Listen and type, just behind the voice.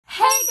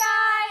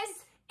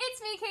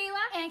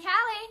and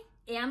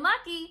Kalli. And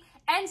Lucky.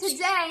 And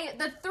today,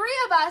 the three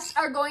of us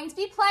are going to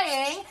be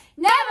playing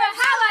Never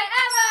Have I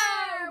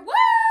Ever!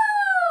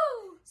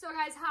 Woo! So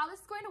guys, how this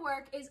is going to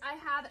work is I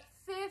have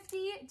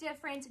 50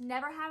 different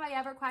Never Have I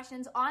Ever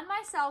questions on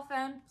my cell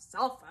phone,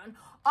 on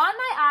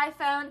my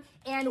iPhone,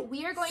 and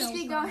we are going to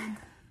be going...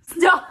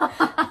 Stop!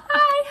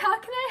 Hi, how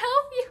can I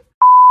help you?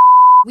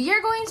 We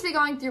are going to be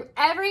going through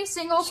every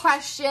single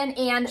question,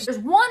 and there's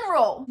one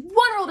rule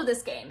to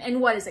this game. And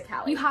what is it,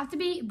 Kalli? You have to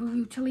be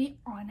brutally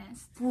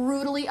honest.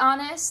 Brutally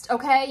honest,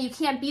 okay? You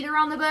can't beat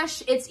around the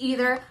bush. It's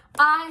either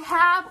I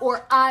have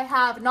or I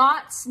have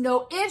not.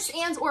 No ifs,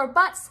 ands, or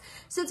buts.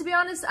 So to be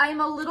honest,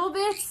 I'm a little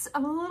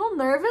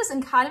nervous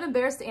and kind of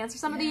embarrassed to answer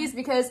some of these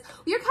because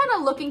we are kind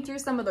of looking through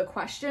some of the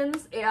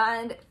questions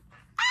and...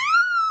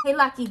 Hey,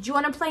 Lucky, do you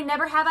want to play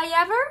Never Have I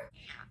Ever?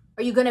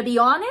 Are you going to be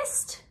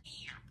honest?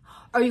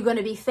 Are you going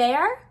to be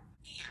fair?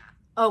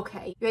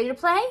 Okay. You ready to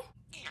play?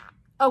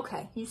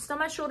 Okay. You still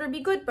my shoulder,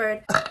 be good,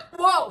 bird.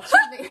 Whoa,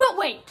 excuse me. But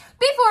wait,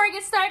 before we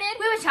get started,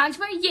 we have a challenge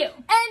for you.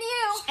 And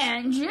you.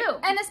 And you.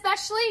 And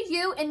especially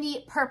you in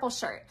the purple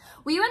shirt.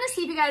 We want to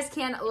see if you guys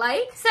can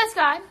like,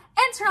 subscribe,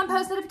 and turn on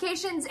post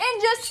notifications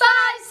in just 5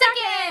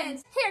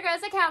 seconds. Here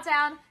goes the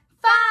countdown.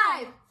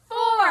 5,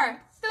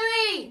 4,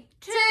 3,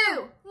 2,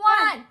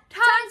 1.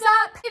 Time's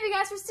up. If you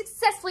guys were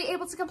successfully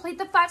able to complete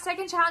the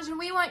 5-second challenge, and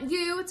we want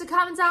you to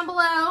comment down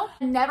below,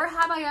 Never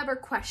Have I Ever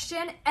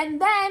question, and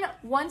then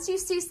once you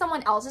see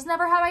someone else's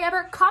Never Have I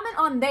Ever, comment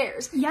on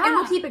theirs. Yeah. And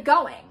we'll keep it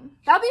going.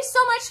 That'll be so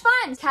much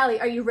fun.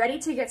 Kalli, are you ready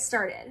to get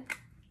started?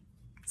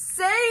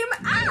 Same.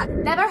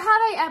 Never have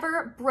I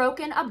ever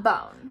broken a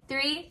bone.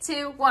 3,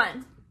 2,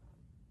 1.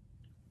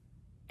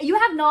 You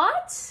have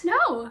not?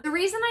 No. The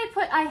reason I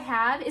put I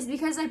have is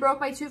because I broke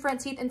my 2 front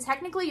teeth, and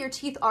technically your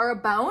teeth are a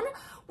bone.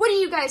 What do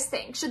you guys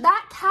think? Should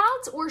that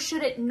count or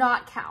should it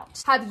not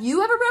count? Have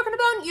you ever broken a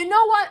bone? You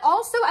know what?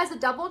 Also, as a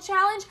double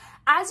challenge,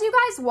 as you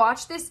guys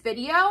watch this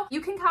video,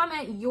 you can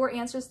comment your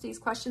answers to these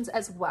questions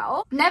as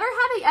well. Never have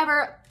I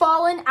ever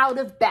fallen out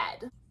of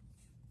bed.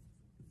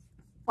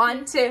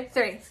 1, 2,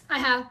 3. I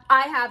have.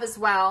 I have as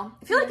well.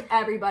 I feel like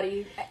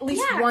everybody, at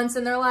least once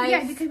in their life.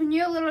 Yeah, because when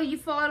you're little, you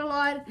fall out a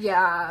lot.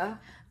 Yeah.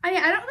 I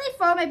mean, I don't really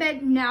fall out of my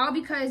bed now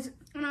because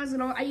when I was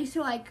little, I used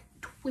to like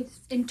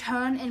twist and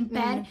turn in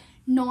bed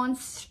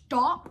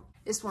non-stop.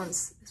 This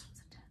one's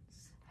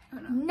intense. Oh,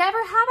 no. Never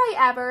have I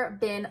ever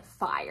been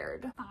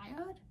fired.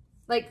 Fired?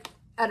 Like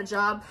at a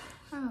job.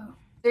 Oh.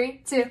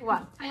 3, 2,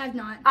 1. I have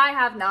not. I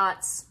have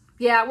not.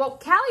 Yeah, well,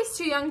 Kalli's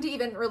too young to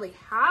even really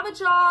have a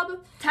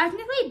job.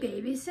 Technically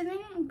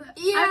babysitting, but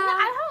yeah.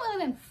 I haven't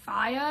really been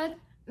fired.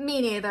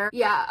 Me neither.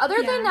 Yeah,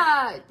 other than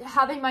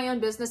having my own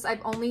business, I've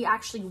only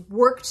actually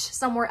worked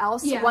somewhere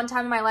else one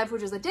time in my life,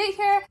 which was a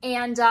daycare,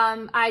 and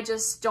I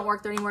just don't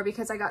work there anymore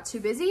because I got too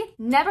busy.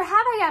 Never have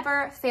I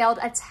ever failed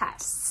a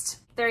test.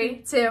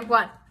 3, 2,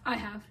 1. I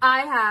have. I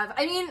have.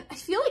 I mean, I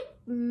feel like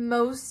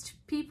most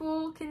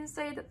people can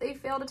say that they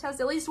failed a test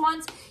at least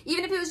once,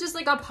 even if it was just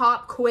like a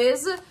pop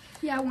quiz.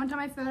 Yeah, one time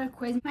I failed a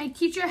quiz. My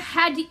teacher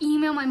had to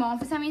email my mom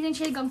for some reason.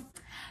 She had to go,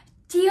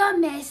 "Dear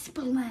Miss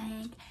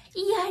Blank,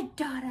 your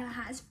daughter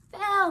has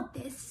failed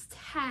this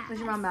test." Was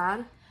your mom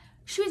mad?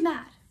 She was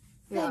mad.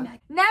 Yeah. Very mad.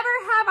 Never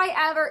have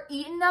I ever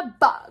eaten a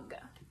bug.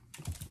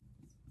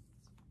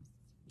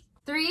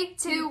 3,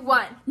 2,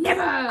 1.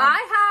 Never.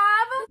 I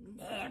have.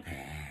 Never.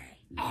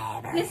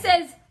 Ever. This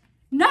says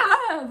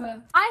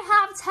never. I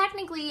have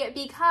technically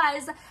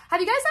because have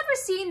you guys ever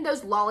seen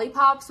those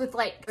lollipops with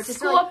like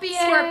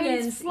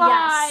scorpions,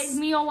 flies,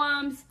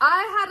 mealworms?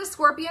 I had a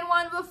scorpion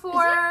one before.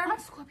 Are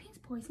scorpions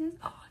poisonous?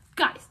 Oh,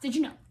 guys, did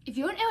you know if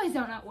you're in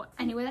Arizona or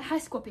anywhere that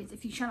has scorpions,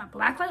 if you shine a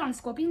black light on a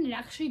scorpion, it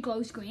actually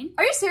glows green?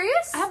 Are you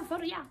serious? I have a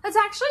photo, yeah. That's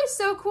actually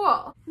so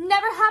cool.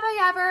 Never have I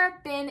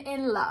ever been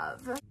in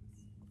love.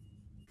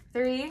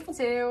 3,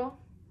 2,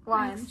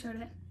 1.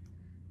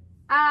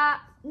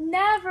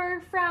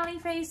 Never,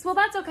 frowny face. Well,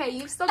 that's okay.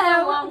 You've still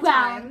got a long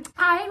time.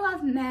 I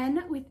love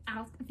men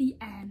without the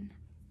N.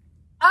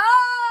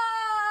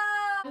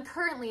 Oh! I'm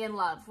currently in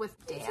love with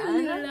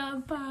Dan.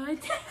 Love bud.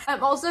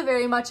 I'm also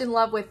very much in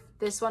love with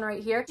this one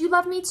right here. Do you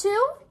love me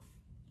too?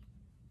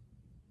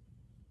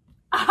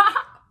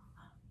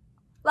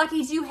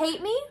 Lucky, do you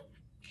hate me?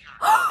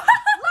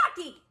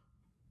 Lucky!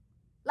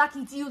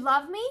 Lucky, do you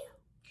love me?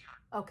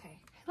 Okay.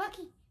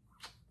 Lucky,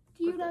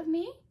 do you love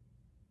me?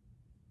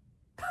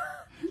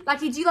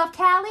 Lucky, do you love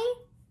Kalli?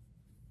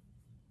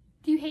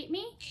 Do you hate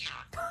me?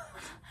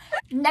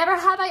 Never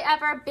have I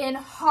ever been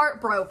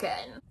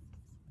heartbroken.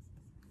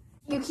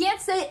 You can't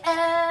say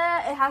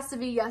it has to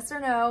be yes or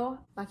no.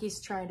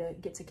 Lucky's trying to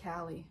get to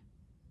Kalli.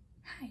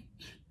 Hi.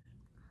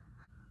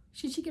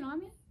 Should she get on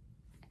me?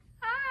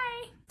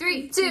 Hi.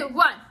 3, 2,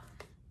 1.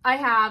 I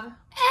have.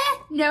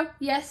 No.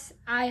 Yes,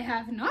 I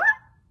have not.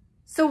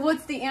 So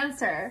what's the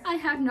answer? I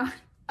have not.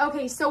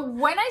 Okay, so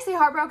when I say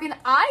heartbroken,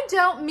 I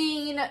don't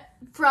mean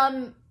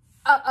from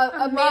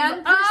a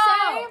man per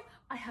se.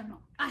 I have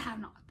not. I have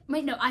not.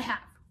 Wait, no, I have.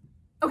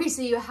 Okay,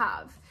 so you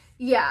have.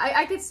 Yeah,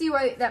 I could see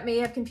why that may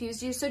have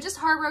confused you. So just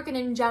heartbroken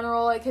in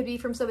general. It could be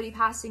from somebody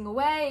passing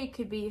away. It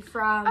could be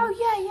from,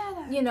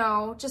 you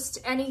know, just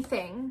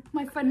anything.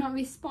 My friend not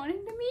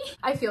responding to me.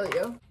 I feel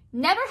you.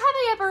 Never have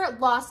I ever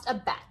lost a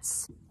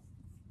bet.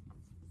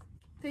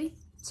 3,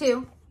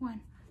 2,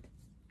 1.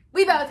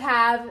 We both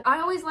have. I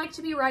always like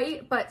to be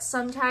right, but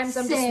sometimes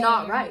I'm just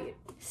not right.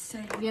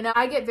 Same. You know,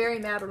 I get very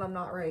mad when I'm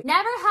not right.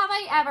 Never have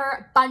I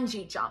ever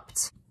bungee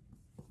jumped.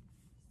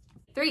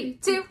 3,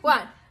 2,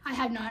 1. I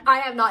have not. I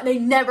have not. They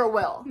never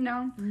will.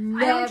 No.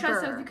 Never. I don't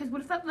trust those because what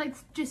if that like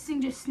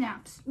thing just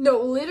snaps? No,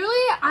 literally.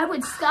 I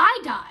would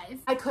skydive.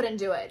 I couldn't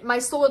do it. My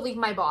soul would leave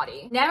my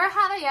body. Never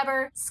have I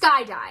ever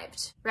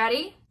skydived.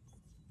 Ready?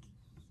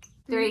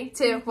 3,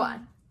 2,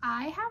 1.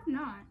 I have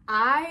not.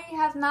 I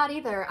have not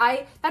either.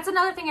 That's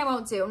another thing I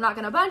won't do. I'm not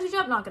gonna bungee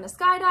jump, not gonna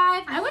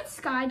skydive. I would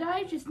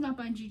skydive, just not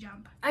bungee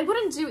jump. I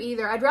wouldn't do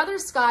either. I'd rather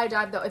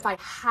skydive though if I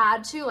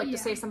had to, like to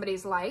save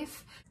somebody's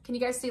life. Can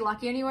you guys see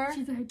Lucky anywhere?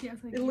 She's like, yes,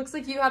 it looks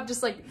like you have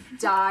just like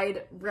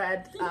dyed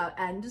red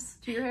ends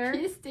to your hair.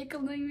 She's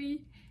tickling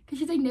me because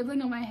she's like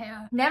nibbling on my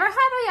hair. Never have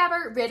I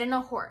ever ridden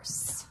a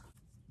horse.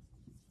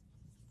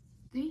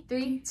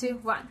 3, 2,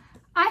 1.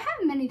 I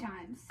have many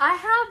times. I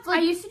have like.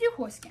 I used to do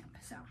horse camp,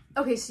 so.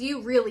 Okay, so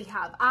you really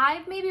have.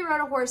 I've maybe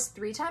rode a horse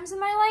 3 times in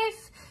my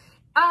life.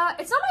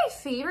 It's not my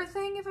favorite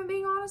thing, if I'm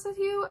being honest with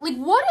you. Like,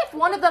 what if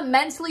one of them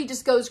mentally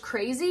just goes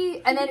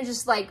crazy and then it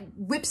just like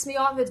whips me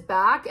off its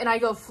back and I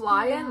go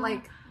flying? Yeah.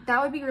 Like,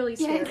 that would be really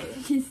scary.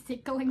 Yeah, she's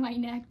tickling my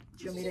neck.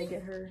 Do you want me to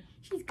get her?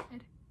 She's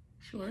good.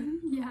 Sure?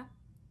 Yeah.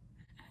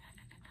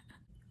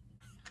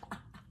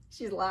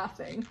 She's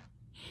laughing.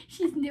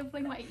 She's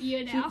nibbling my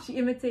ear now. She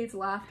imitates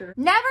laughter.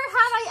 Never have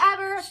I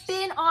ever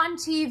been on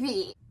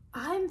TV.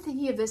 I'm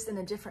thinking of this in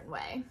a different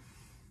way.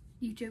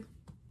 YouTube.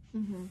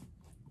 Mm-hmm.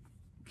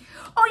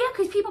 Oh yeah,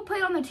 because people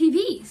play on the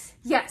TVs.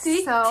 Yes.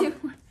 3, so 2,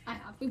 1. I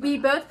have. We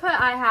both put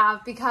I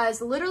have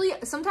because literally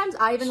sometimes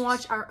I even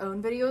watch our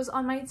own videos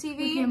on my TV.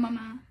 With your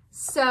mama.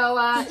 So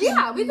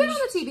yeah, we've been on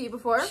the TV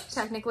before,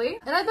 technically.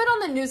 And I've been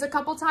on the news a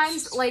couple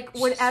times, like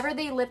whenever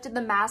they lifted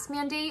the mask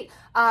mandate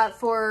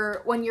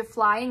for when you're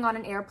flying on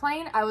an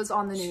airplane, I was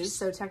on the news,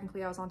 so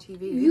technically I was on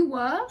TV. You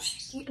were?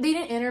 They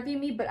didn't interview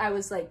me, but I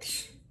was like,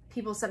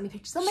 people sent me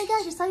pictures. Oh my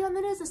gosh, I saw you on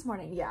the news this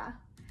morning. Yeah.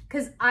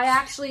 Because I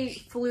actually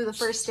flew the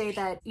first day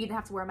that you didn't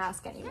have to wear a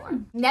mask anymore.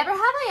 Never have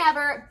I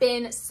ever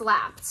been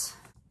slapped.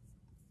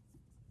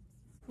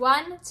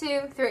 1,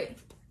 2, 3.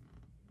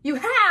 You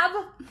have?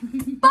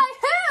 By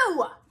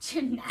who?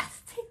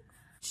 Gymnastics.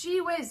 Gee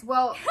whiz,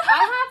 well,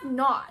 I have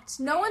not.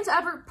 No one's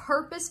ever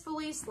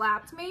purposefully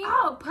slapped me.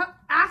 Oh,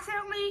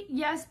 accidentally,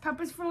 yes,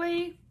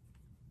 purposefully,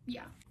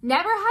 yeah.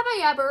 Never have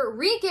I ever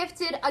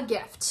re-gifted a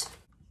gift.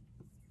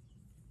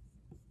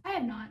 I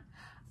have not.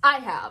 I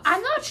have.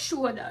 I'm not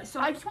sure though, so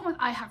I just went with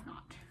I have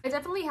not. I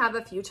definitely have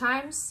a few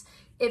times.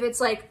 If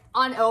it's like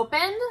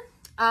unopened,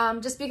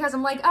 just because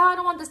I'm like, oh, I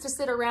don't want this to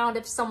sit around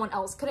if someone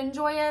else could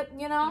enjoy it,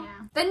 you know?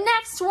 Yeah. The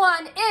next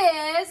one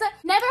is,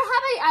 never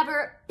have I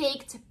ever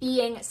faked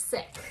being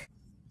sick.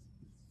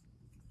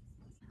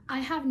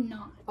 I have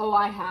not. Oh,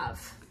 I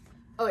have.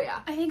 Oh,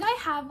 yeah. I think I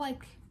have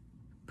like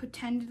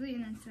pretendedly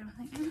and then said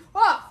like,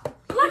 oh,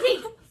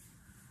 Lucky!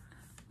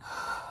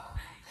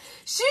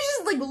 She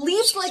just like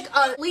leaped like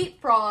a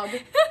leapfrog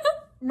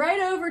right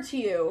over to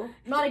you.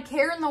 Not a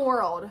care in the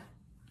world.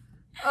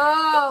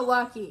 Oh,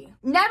 Lucky.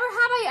 Never have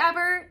I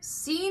ever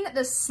seen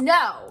the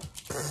snow.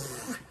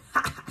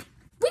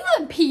 We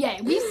live in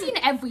PA. We've seen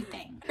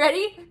everything.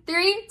 Ready?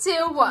 3, 2,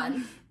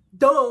 1.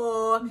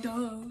 Duh.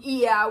 Duh.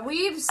 Yeah,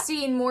 we've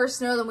seen more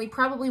snow than we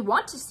probably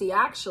want to see,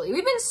 actually.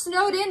 We've been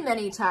snowed in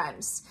many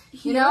times.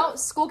 You know,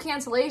 school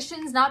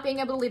cancellations, not being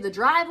able to leave the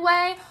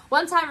driveway.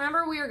 One time,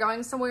 remember we were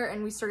going somewhere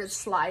and we started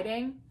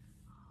sliding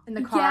in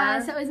the car?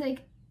 Yeah, so it was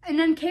like, and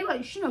then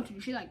Kayla, she know too.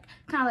 She like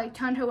kind of like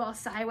turned her wheel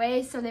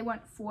sideways so they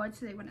went forward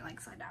so they wouldn't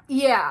like slide down.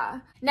 Yeah.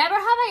 Never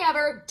have I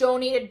ever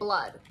donated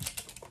blood.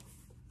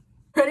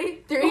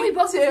 Ready? 3, 2, 1. We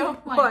do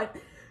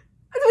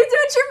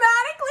it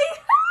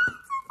dramatically.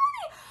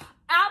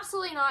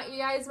 Absolutely not, you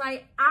guys.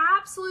 My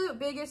absolute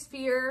biggest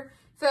fear,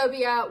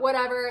 phobia,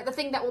 whatever, the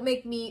thing that will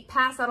make me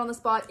pass out on the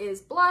spot is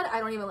blood. I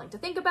don't even like to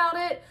think about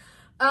it.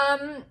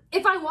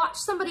 If I watch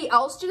somebody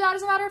else do that,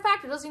 as a matter of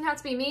fact, it doesn't even have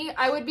to be me,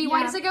 I would be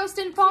white as a ghost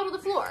and fall to the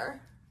floor.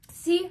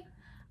 See,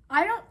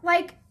 I don't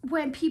like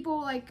when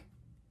people like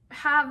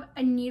have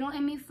a needle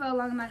in me for a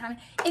long amount of time.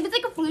 If it's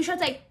like a flu shot,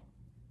 it's like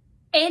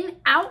in,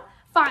 out,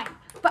 fine.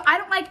 But I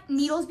don't like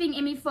needles being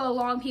in me for a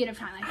long period of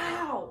time. Like,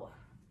 ow.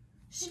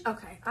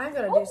 Okay, I'm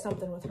gonna do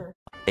something with her.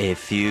 A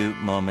few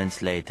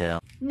moments later.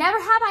 Never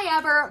have I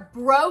ever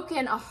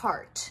broken a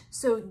heart.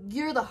 So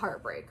you're the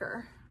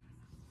heartbreaker.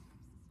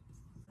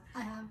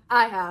 I have.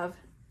 I have.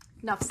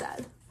 Enough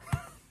said.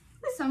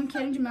 Some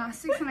kid in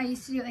gymnastics, when I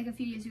used to do it like a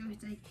few years ago,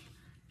 it's like,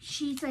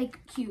 she's like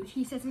cute.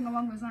 He said something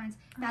along those lines.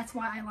 That's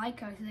why I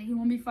like her. He's like, you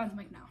want to be friends? I'm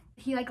like, no.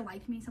 He like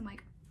liked me, so I'm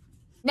like.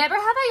 Never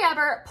have I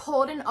ever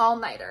pulled an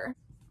all-nighter.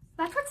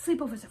 That's what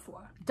sleepovers are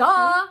for.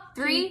 Duh.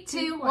 3,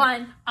 2,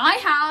 1. I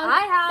have.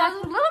 That's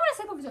literally what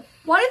a sleepover is.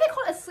 Why do they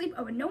call it a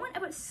sleepover? No one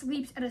ever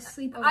sleeps at a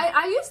sleepover.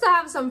 I used to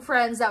have some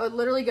friends that would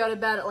literally go to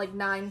bed at like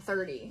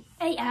 9:30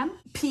 a.m.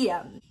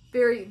 p.m.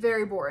 Very,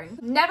 very boring.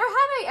 Never have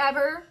I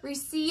ever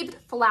received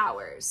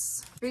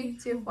flowers. 3,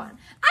 2, 1.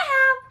 I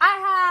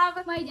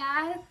have. My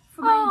dad,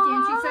 for my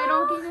dance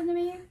recital, gave them to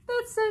me.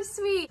 That's so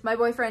sweet. My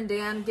boyfriend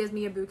Dan gives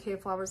me a bouquet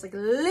of flowers like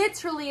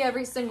literally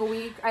every single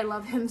week. I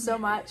love him so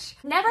much.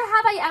 Never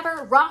have I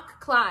ever rock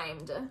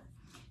climbed.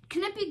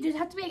 Can it be, does it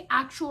have to be like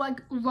actual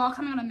like rock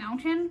climbing on a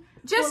mountain?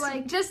 Just or,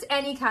 like, just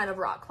any kind of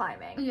rock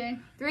climbing. Okay.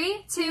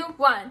 3, 2,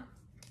 1.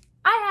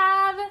 I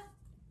have.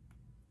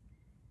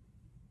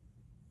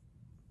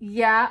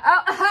 Yeah.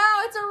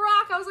 Oh, it's a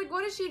rock. I was like,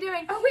 what is she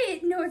doing? Oh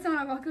wait, no, it's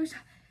not a rock.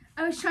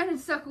 I was trying to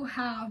circle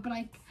how, but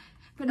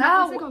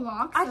now it's like a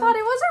rock. I thought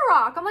it was a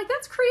rock. I'm like,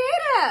 that's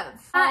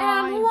creative. I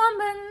am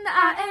woman.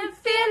 I am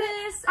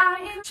fearless.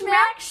 I am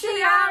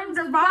trashy. I'm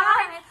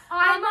divine.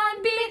 I'm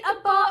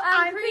unbeatable.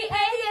 I'm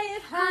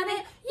creative,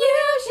 honey.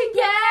 You should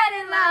get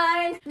in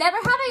line. Never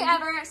have I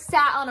ever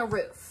sat on a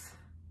roof.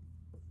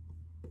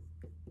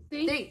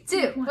 3,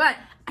 2, 1.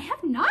 I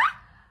have not.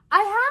 I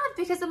have,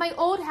 because in my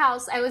old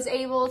house, I was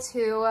able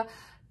to,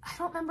 I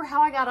don't remember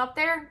how I got up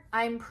there.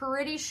 I'm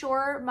pretty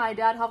sure my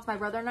dad helped my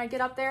brother and I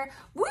get up there.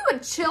 We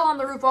would chill on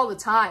the roof all the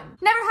time.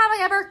 Never have I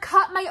ever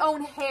cut my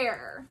own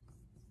hair.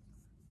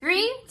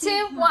 3,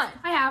 2, 1.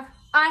 I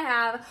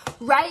have.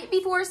 Right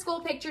before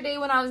school picture day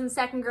when I was in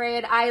 2nd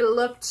grade, I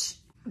looked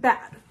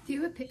bad. Do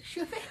you have a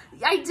picture of it?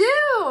 I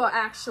do,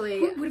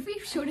 actually. What if we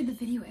showed it the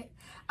video?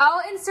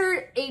 I'll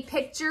insert a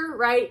picture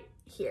right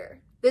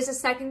here. This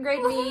is 2nd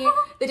grade me,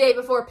 the day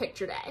before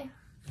picture day.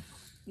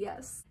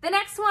 Yes. The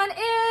next one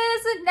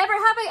is, never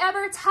have I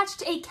ever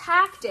touched a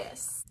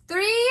cactus.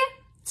 3,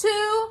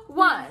 2,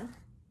 1.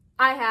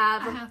 I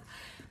have.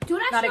 Do you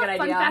want to ask you a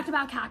fun fact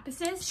about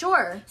cactuses?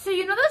 Sure. So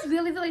you know those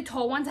really, really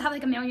tall ones that have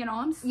like 1,000,000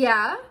 arms?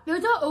 Yeah.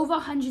 Those are over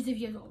hundreds of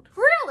years old.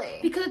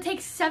 Really? Because it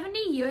takes 70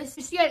 years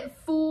to get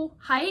full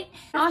height.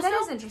 Also,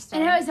 that is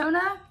interesting. In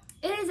Arizona,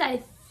 it is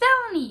a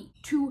felony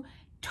to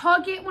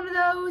target one of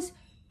those,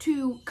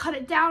 to cut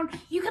it down.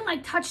 You can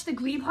like touch the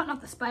green part,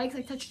 not the spikes,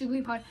 like touch the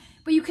green part,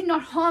 but you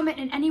cannot harm it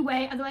in any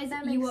way, otherwise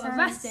you will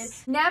arrested.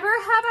 Never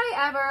have I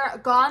ever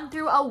gone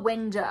through a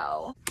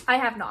window. I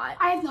have not.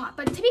 I have not,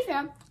 but to be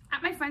fair,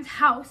 at my friend's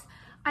house,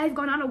 I have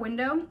gone out a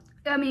window.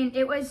 I mean,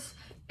 it was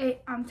a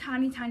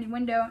tiny, tiny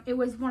window. It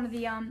was one of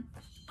the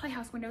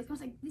playhouse windows. It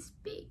was like this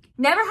big.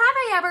 Never have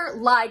I ever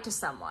lied to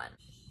someone.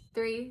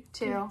 3,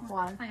 2,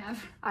 1.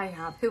 I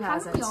have. Who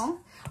hasn't? Y'all?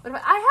 I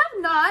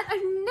have not.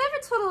 I've never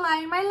told a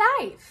lie in my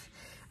life.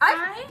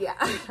 I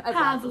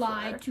I've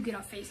lied to get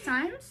off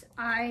FaceTimes.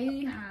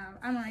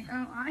 I'm like,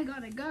 oh, I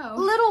gotta go.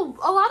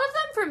 A lot of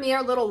them for me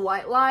are little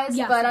white lies,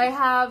 yes, but I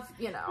have,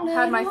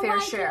 had my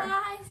fair share.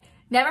 Lies.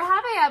 Never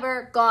have I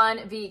ever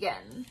gone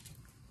vegan.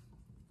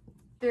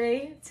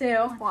 3, 2,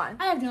 1.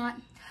 I have not.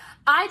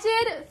 I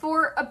did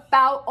for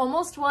about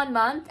almost 1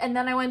 month, and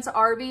then I went to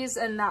Arby's,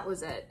 and that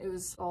was it. It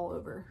was all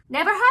over.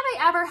 Never have I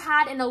ever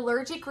had an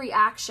allergic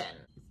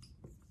reaction.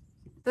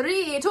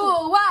 3, 2,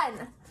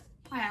 1.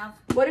 I have.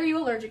 What are you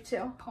allergic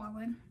to?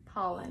 Pollen.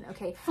 Pollen,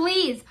 okay.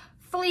 Fleas.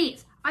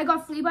 I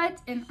got flea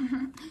bites, and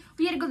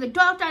we had to go to the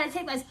doctor. I had to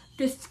take this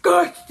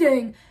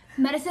disgusting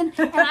medicine,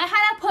 and I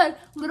had to put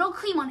little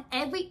cream on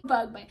every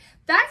bug bite.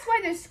 That's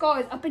why there's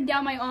scars up and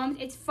down my arms.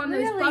 It's from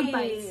those bug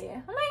bites.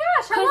 Oh my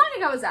gosh, how long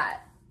ago was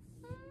that?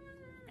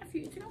 A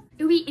few years ago.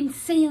 It would be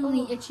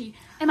insanely itchy.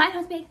 And my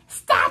husband would be like,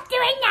 stop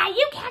doing that!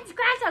 You can't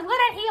scratch us! Let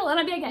it heal! And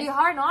I'd be like, it'd be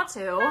hard not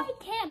to. I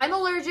can't. I'm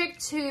allergic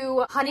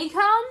to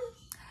honeycomb.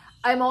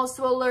 I'm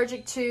also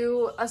allergic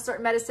to a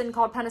certain medicine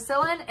called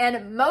penicillin.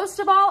 And most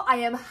of all, I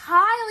am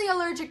highly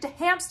allergic to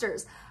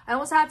hamsters. I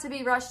almost had to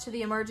be rushed to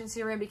the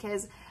emergency room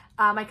because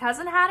my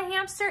cousin had a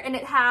hamster and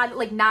it had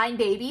like 9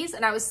 babies.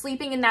 And I was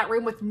sleeping in that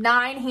room with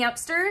 9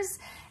 hamsters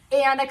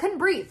and I couldn't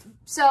breathe.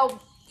 So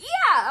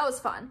yeah, that was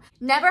fun.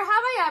 Never have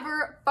I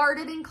ever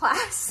farted in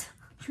class.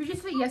 Should we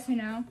just say yes or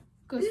no?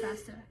 Goes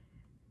faster.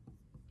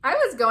 I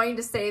was going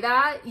to say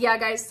that. Yeah,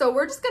 guys, so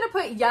we're just going to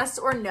put yes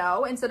or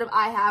no instead of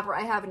I have or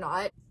I have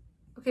not.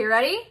 Okay,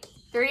 ready?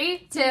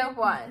 3, 2,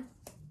 1.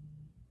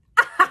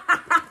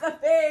 The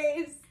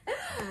face.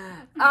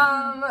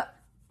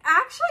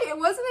 Actually, it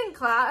wasn't in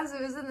class.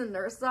 It was in the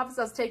nurse's office.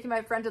 I was taking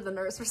my friend to the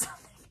nurse or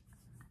something.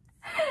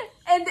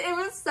 And it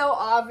was so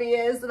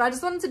obvious. And I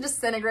just wanted to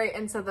disintegrate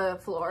into the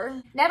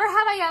floor. Never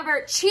have I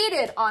ever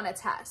cheated on a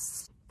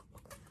test.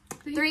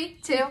 3,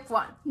 2,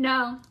 1.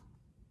 No.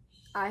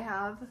 I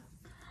have.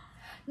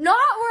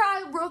 Not where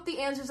I wrote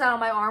the answers out on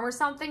my arm or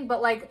something,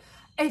 but like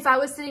if I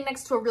was sitting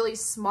next to a really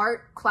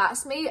smart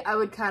classmate, I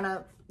would kind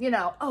of,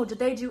 oh, did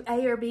they do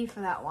A or B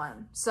for that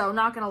one? So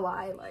not gonna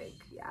lie, like,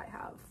 yeah, I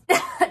have.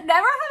 Never have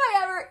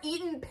I ever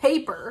eaten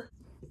paper.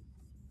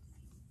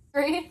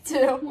 3, 2,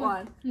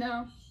 1.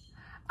 No.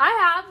 I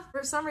have,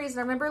 for some reason.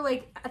 I remember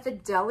like at the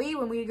deli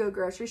when we would go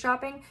grocery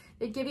shopping,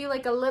 they'd give you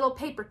like a little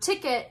paper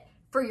ticket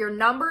for your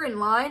number in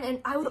line, and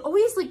I would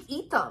always like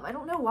eat them. I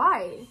don't know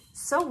why.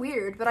 So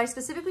weird, but I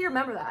specifically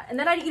remember that. And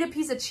then I'd eat a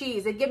piece of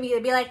cheese. They'd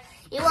be like,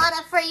 "You want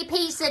a free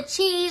piece of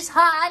cheese,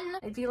 hun?"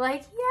 I'd be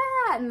like,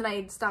 "Yeah," and then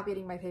I'd stop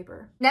eating my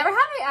paper. Never have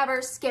I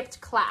ever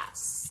skipped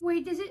class.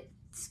 Wait, does it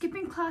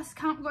skipping class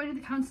count going to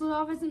the counselor's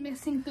office and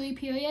missing 3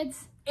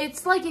 periods?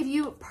 It's like if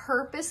you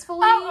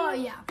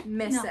purposefully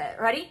miss it.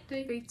 Ready?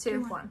 3,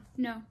 2, 1.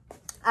 No.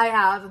 I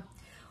have.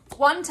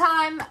 One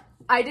time,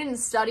 I didn't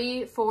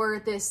study for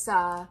this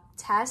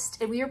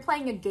test, and we were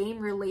playing a game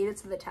related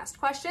to the test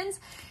questions,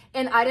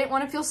 and I didn't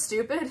want to feel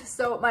stupid,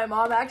 so my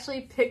mom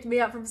actually picked me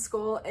up from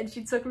school, and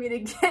she took me to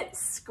get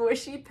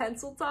squishy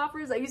pencil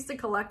toppers. I used to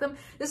collect them.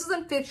 This was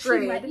in 5th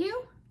grade. She let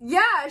you?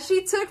 Yeah,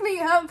 she took me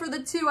home for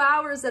the 2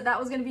 hours that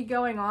was going to be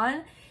going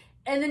on,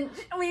 and then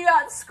we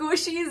got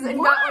squishies and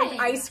got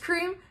like ice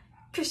cream,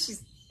 because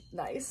she's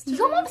nice.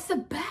 Your mom's the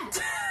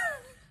best.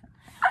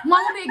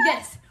 Mom made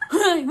this.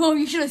 Well,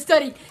 you should have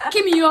studied.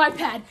 Give me your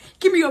iPad.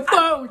 Give me your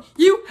phone.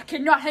 You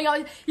cannot hang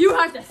out. You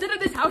have to sit in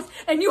this house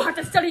and you have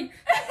to study.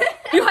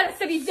 You have to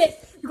study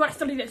this. You gotta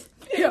study this.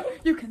 Here,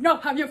 you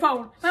cannot have your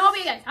phone. My mom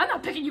made this. I'm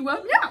not picking you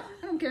up. No,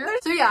 I don't care.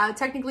 So yeah,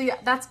 technically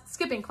that's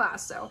skipping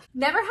class. So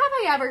never have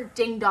I ever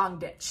ding dong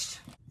ditched.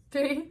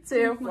 3,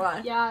 2,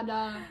 1. Yeah,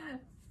 duh.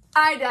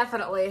 I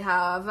definitely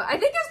have. I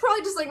think it's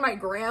probably just like my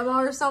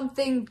grandma or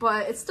something,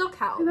 but it still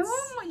counts. Remember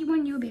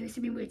when you were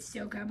babysitting, we would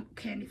steal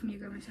candy from your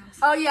grandma's house?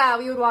 Oh yeah,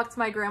 we would walk to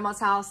my grandma's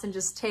house and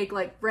just take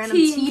like random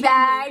tea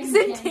bags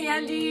and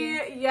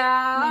candy.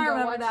 Yeah, I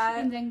remember that.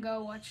 And then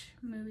go watch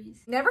movies.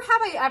 Never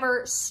have I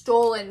ever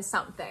stolen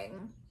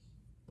something.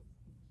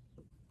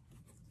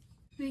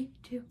 3,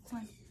 2,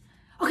 1.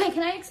 Okay,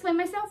 can I explain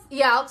myself?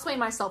 Yeah, I'll explain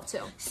myself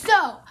too.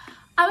 So,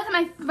 I was at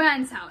my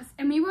friend's house,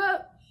 and we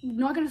were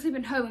not gonna sleep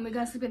in her room, we were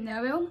gonna sleep in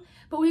their room,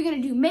 but we were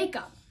gonna do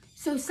makeup.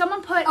 So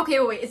someone put... Okay,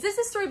 wait, is this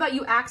a story about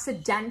you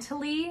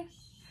accidentally?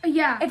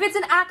 Yeah. If it's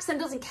an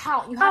accident, it doesn't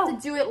count. You have to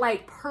do it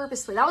like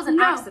purposely. That was an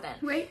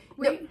accident. Wait.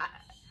 No,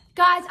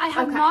 Guys, I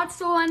have not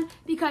stolen,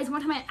 because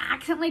one time I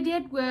accidentally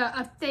did where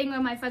a thing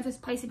where my friends was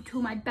placed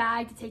into my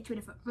bag to take to a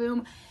different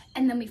room,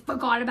 and then we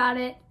forgot about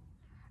it.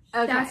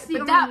 Okay, That's the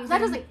but only that reason.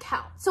 doesn't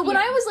count. So when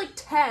I was like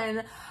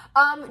 10,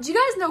 do you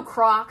guys know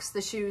Crocs,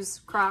 the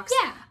shoes Crocs?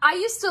 Yeah. I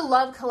used to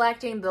love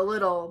collecting the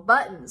little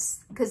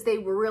buttons because they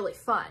were really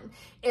fun.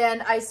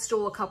 And I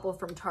stole a couple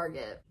from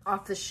Target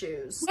off the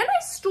shoes. And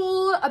I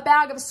stole a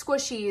bag of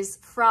squishies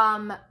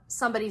from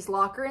somebody's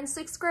locker in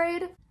 6th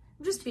grade.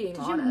 I'm just being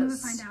honest. Did your mother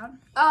find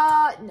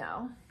out?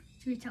 No.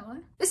 Should we tell her?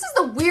 This is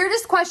the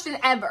weirdest question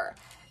ever.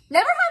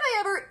 Never have I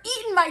ever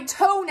eaten my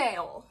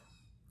toenail.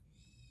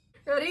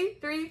 Ready?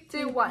 3,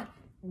 2, 1.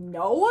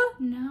 No?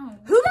 No.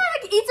 Who the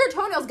heck eats their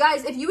toenails?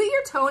 Guys, if you eat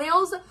your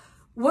toenails,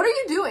 what are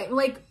you doing?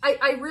 Like,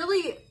 I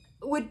really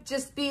would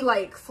just be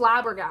like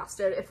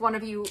flabbergasted if one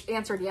of you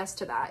answered yes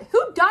to that.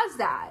 Who does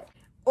that?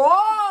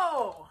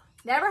 Oh!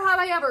 Never have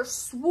I ever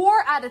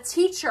swore at a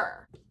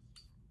teacher.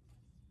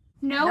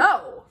 No.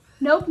 No.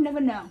 Nope, never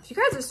know. You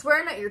guys are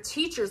swearing at your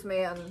teachers,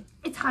 man.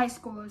 It's high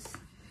schools.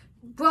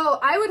 Well,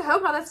 I would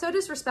hope not. That's so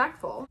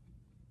disrespectful.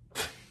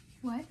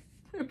 What?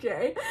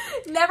 Okay.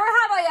 Never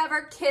have I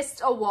ever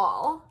kissed a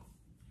wall.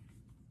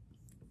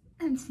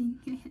 I'm seeing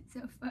it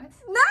so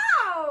fast.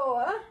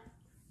 No!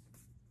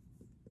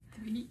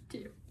 3,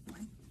 2,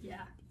 1.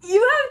 Yeah.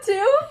 You have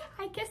two?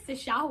 I kissed the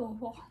shower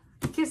wall.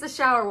 Kiss the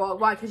shower wall.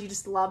 Why? Because you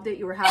just loved it?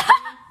 You were happy?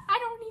 I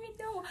don't even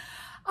know.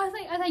 I was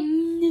like,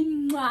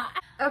 mwah.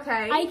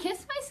 Okay. I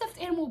kissed my stuffed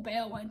animal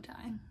bear one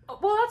time.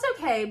 Well, that's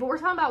okay, but we're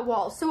talking about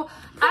walls. So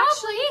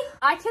actually,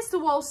 I kissed a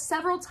wall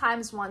several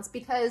times once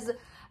because,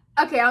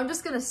 okay, I'm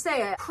just gonna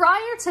say it.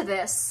 Prior to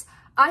this,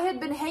 I had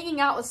been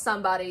hanging out with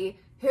somebody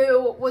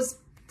who was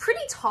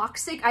pretty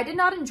toxic. I did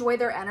not enjoy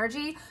their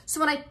energy. So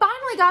when I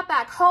finally got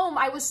back home,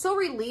 I was so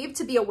relieved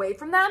to be away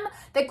from them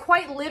that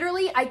quite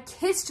literally I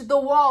kissed the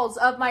walls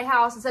of my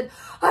house and said,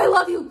 I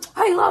love you,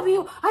 I love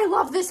you, I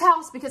love this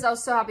house, because I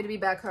was so happy to be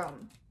back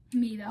home.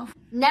 Me though.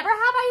 Never have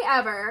I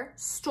ever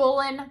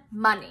stolen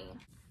money.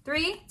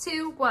 3,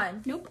 2,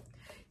 1. Nope.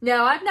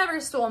 No, I've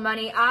never stolen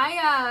money.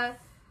 I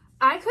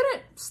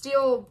couldn't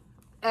steal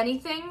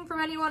anything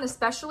from anyone,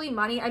 especially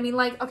money. I mean,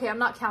 like, okay, I'm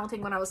not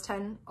counting when I was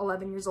 10,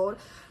 11 years old,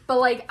 but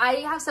like, I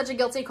have such a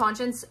guilty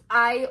conscience.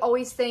 I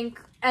always think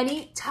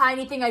any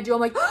tiny thing I do, I'm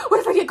like, oh,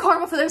 what if I get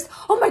karma for this?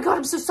 Oh my God,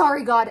 I'm so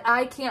sorry, God.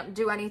 I can't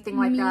do anything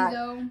like that.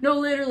 Though. No,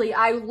 literally,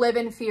 I live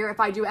in fear if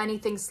I do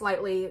anything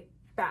slightly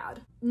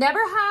bad. Never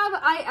have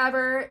I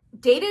ever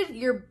dated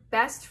your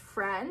best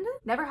friend.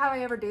 Never have I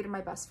ever dated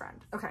my best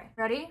friend. Okay,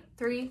 ready?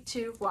 3,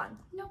 2, 1.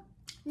 No.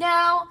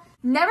 No.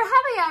 Never have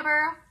I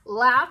ever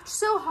laughed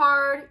so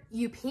hard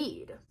you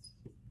peed.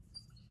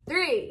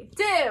 3,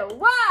 2,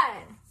 1.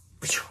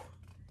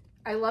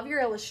 I love your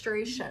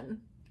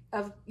illustration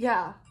of,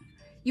 yeah,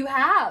 you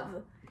have.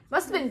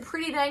 Must have been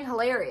pretty dang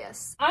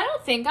hilarious. I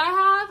don't think I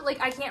have.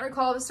 Like, I can't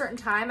recall a certain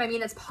time. I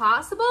mean, it's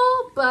possible,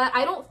 but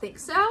I don't think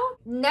so.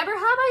 Never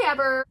have I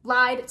ever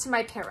lied to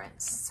my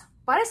parents.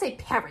 Why did I say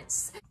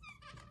parents?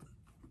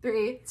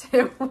 3,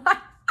 2, 1.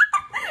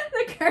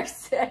 The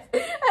cursive.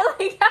 I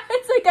like how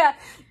it's like a,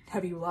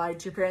 have you lied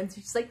to your parents?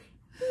 You're just like,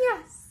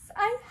 yes,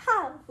 I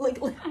have. Like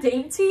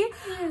dainty.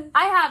 Yes.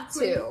 I have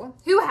too.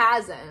 Who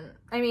hasn't?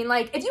 I mean,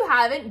 like, if you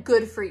haven't,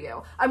 good for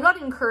you. I'm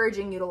not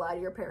encouraging you to lie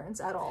to your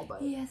parents at all,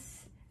 but.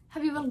 Yes.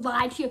 Have you ever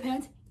lied to your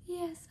parents?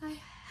 Yes, I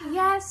have.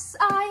 Yes,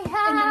 I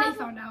have. And then they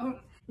found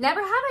out.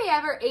 Never have I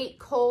ever ate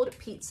cold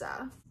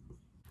pizza.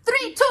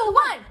 3, 2,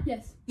 1.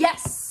 Yes.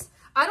 Yes.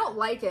 I don't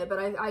like it, but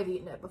I've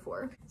eaten it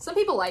before. Some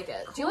people like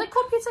it. Do you like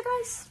cold pizza,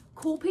 guys?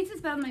 Cold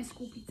pizza's better than my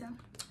school pizza.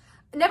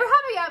 Never have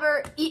I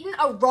ever eaten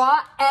a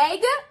raw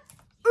egg.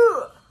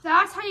 Ugh.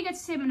 That's how you get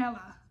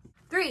salmonella.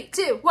 3,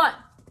 2, 1.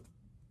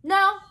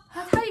 No.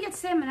 That's how you get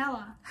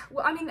salmonella.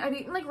 Well, I mean, I've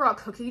eaten like raw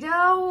cookie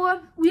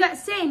dough. We got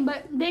same,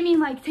 but they mean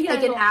like take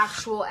like an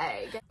actual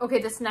egg. Okay,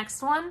 this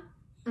next one.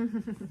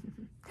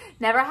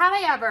 Never have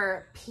I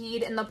ever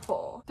peed in the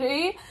pool.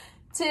 3,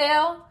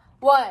 2,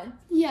 1.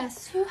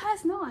 Yes, who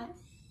has not?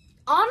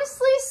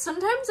 Honestly,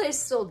 sometimes I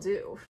still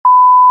do.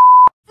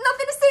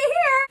 Nothing to say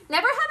here.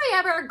 Never have I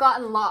ever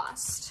gotten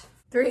lost.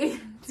 3,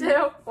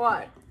 2,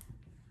 1.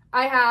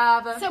 I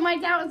have. So my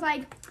dad was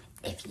like,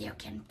 if you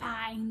can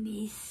find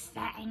these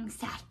things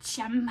that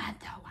your mother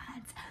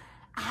wants,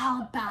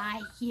 I'll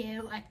buy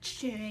you a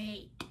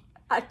treat.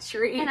 A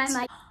treat? And I'm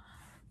like,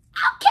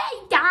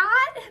 okay,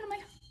 Dad. And I'm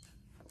like,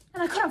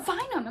 and I couldn't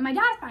find them. And my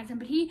dad finds them,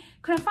 but he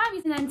couldn't find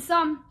me. And then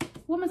some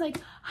woman's like,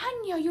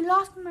 honey, are you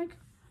lost? I'm like,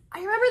 I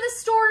remember the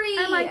story.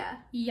 And I'm like,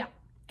 yeah.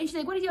 And she's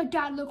like, what does your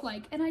dad look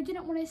like? And I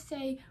didn't want to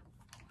say,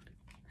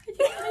 you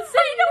don't want to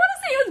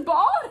say he was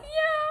bald? Yeah.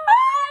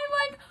 I'm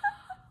like,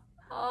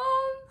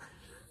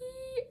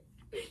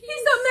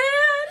 he's a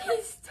man.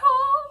 He's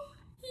tall.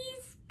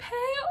 He's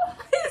pale.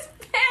 He's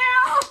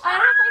pale. I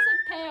don't know if I said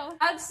pale.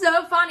 That's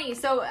so funny.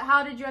 So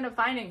how did you end up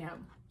finding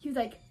him? He was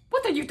like,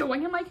 what are you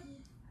doing? I'm like,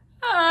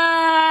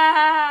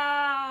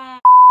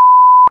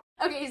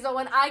 Okay, so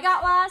when I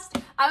got lost,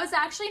 I was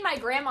actually in my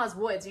grandma's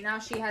woods. You know,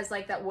 she has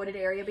like that wooded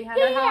area behind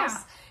her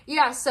house.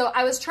 Yeah, so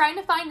I was trying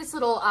to find this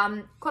little,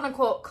 quote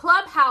unquote,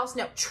 clubhouse,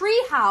 no,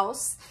 tree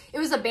house. It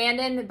was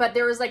abandoned, but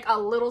there was like a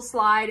little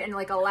slide and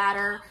like a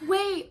ladder.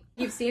 Wait.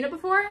 You've seen it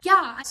before?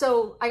 Yeah.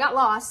 So I got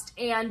lost,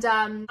 and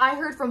I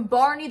heard from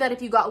Barney that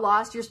if you got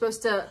lost, you're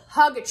supposed to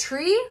hug a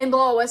tree and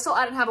blow a whistle.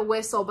 I didn't have a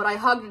whistle, but I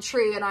hugged a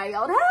tree and I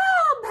yelled, help,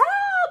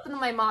 help! And then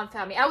my mom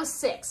found me. I was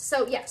 6.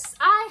 So yes,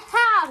 I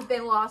have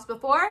been lost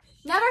before.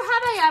 Never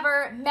have I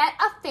ever met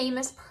a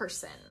famous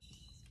person.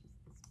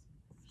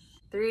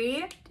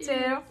 3, 2,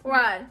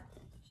 1.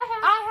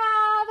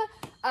 I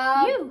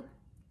have. You.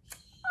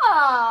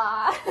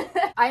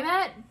 I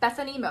met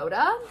Bethany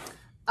Moda.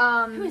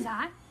 Who is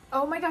that?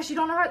 Oh my gosh, you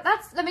don't know her?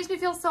 That makes me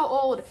feel so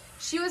old.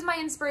 She was my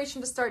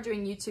inspiration to start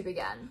doing YouTube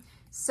again.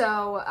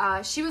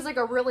 So she was like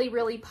a really,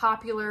 really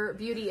popular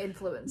beauty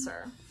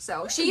influencer.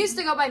 So she used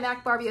to go by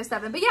Mac Barbie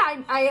 07. But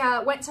yeah,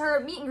 I went to her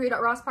meet and greet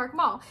at Ross Park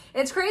Mall.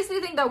 And it's crazy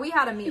to think that we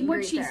had a meet and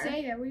greet there. What'd she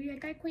say there? Were you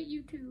like, I quit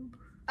YouTube?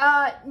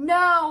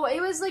 No,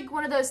 it was like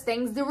one of those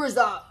things. There was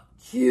a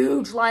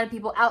huge line of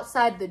people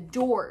outside the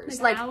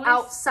doors, like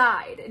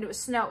outside, and it was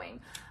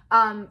snowing.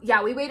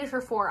 Yeah, we waited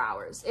for 4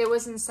 hours. It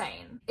was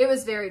insane. It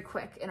was very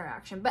quick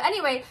interaction. But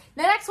anyway,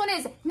 the next one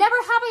is, never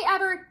have I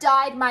ever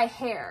dyed my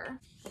hair.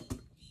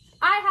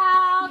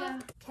 I have. Yeah.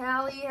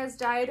 Kalli has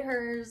dyed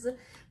hers.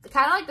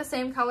 Kind of like the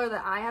same color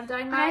that I have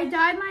dyed mine. I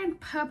dyed mine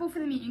purple for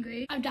the meet and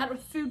greet. I've dyed it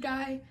with food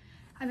dye.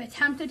 I've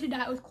attempted to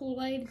dye it with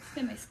Kool-Aid. It's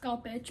been my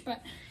scalp itch,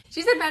 but.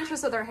 She's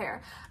adventurous with her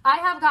hair. I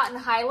have gotten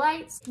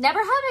highlights. Never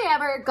have I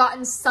ever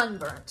gotten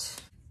sunburnt.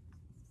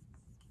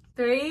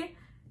 3,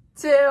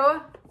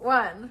 2,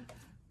 1.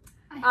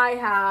 I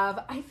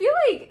have. I feel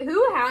like,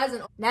 who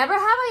hasn't? Never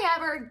have I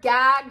ever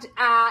gagged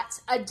at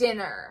a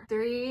dinner.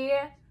 3,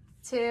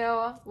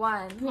 2,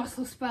 1.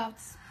 Brussels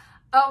sprouts.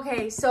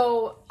 Okay,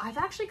 so I've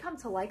actually come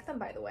to like them,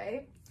 by the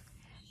way.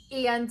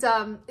 And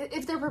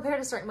if they're prepared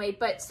a certain way.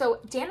 But so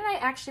Dan and I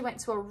actually went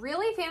to a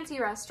really fancy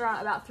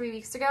restaurant about 3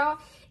 weeks ago.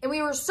 And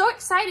we were so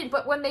excited.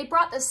 But when they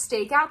brought the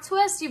steak out to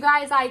us, you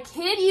guys, I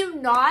kid you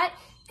not,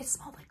 it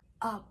smelled like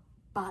a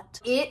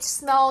butt. It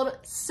smelled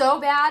so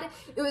bad.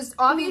 It was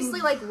obviously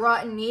like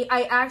rotten meat.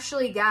 I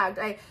actually gagged.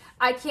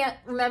 I can't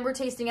remember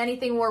tasting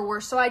anything more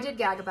worse, so I did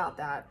gag about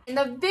that. And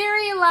the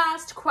very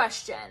last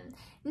question.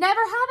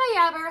 Never have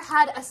I ever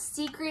had a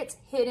secret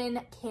hidden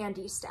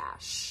candy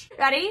stash.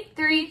 Ready?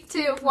 3,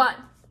 2, 1.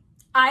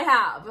 I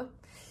have.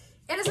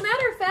 And as a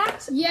matter of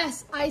fact...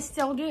 Yes, I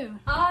still do.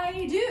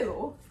 I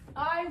do.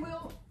 I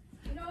will...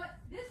 You know what?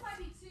 This might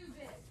be too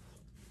big.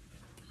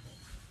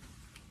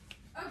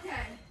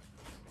 Okay.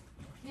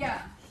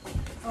 Yeah.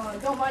 Oh,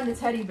 don't mind the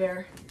teddy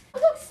bear. It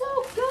looks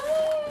so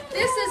good.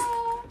 This is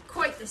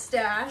quite the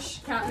stash.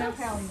 Now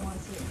Kalli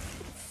wants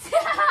it.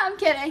 I'm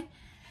kidding.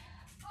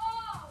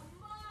 Oh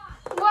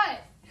my!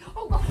 What?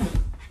 Oh God.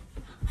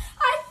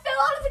 I fell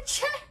out of the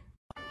chair.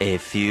 A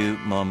few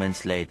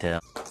moments later.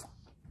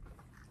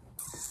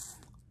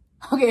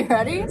 Okay,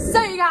 ready?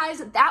 So you guys,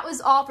 that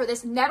was all for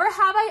this Never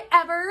Have I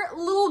Ever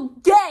little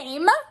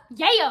game.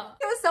 Yeah.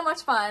 It was so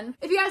much fun.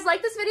 If you guys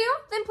like this video,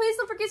 then please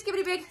don't forget to give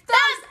it a big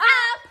thumbs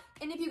up.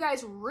 And if you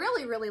guys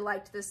really, really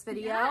liked this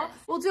video, Yes.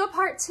 we'll do a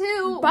part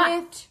 2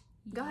 But with,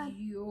 go ahead,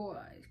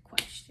 your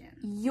question.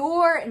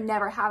 your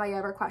never have I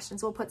ever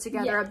questions. We'll put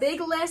together a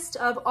big list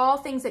of all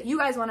things that you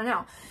guys want to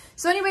know.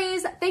 So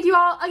anyways, thank you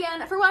all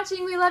again for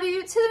watching. We love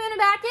you to the moon and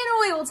back,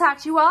 and we will talk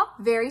to you all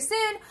very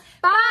soon.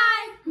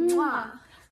 Bye. Mwah.